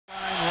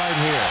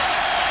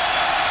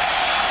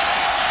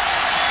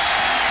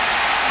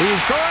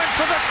He's going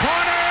for the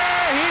corner.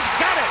 He's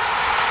got it.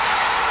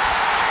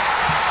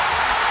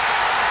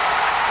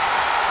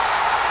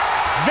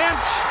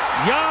 Vince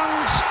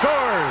Young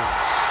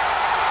scores.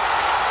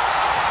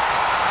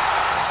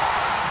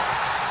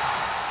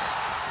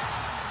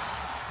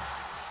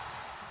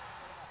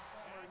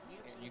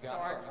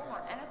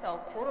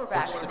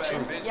 What's the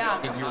truth in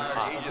your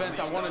pocket? Vince,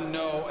 I want to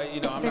know,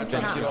 I'm not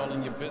trying to get all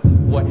in your business.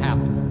 What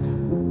happened?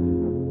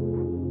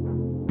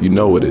 You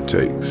know what it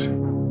takes.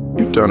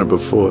 You've done it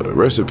before. The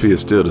recipe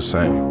is still the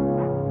same.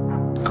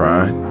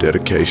 Grind,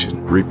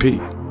 dedication,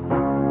 repeat.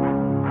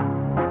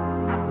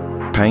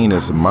 Pain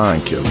is a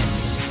mind killer.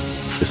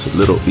 It's a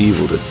little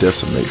evil that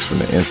decimates from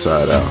the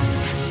inside out.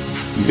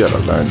 You gotta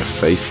learn to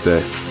face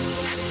that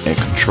and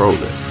control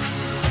it.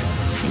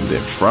 And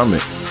then from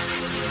it,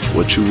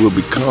 what you will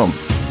become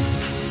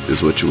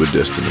is what you were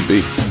destined to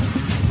be.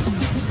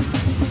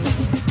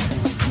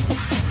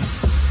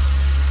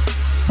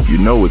 You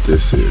know what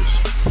this is.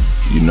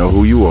 You know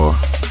who you are.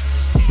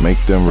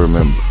 Make them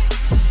remember.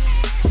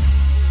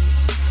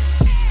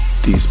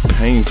 These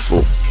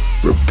painful,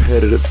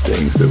 repetitive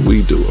things that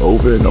we do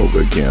over and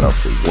over again are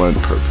for one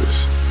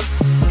purpose: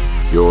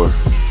 your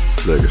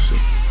legacy.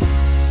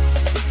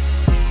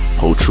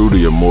 Hold true to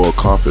your moral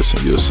compass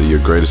and you'll see your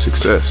greatest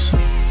success.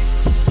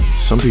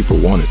 Some people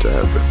want it to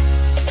happen.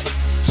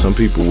 Some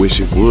people wish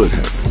it would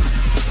happen.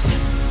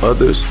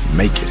 Others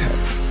make it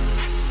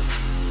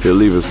happen. He'll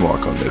leave his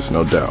mark on this,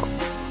 no doubt.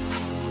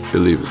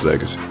 He'll leave his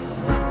legacy.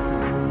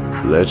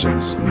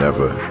 Legends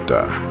never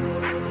die.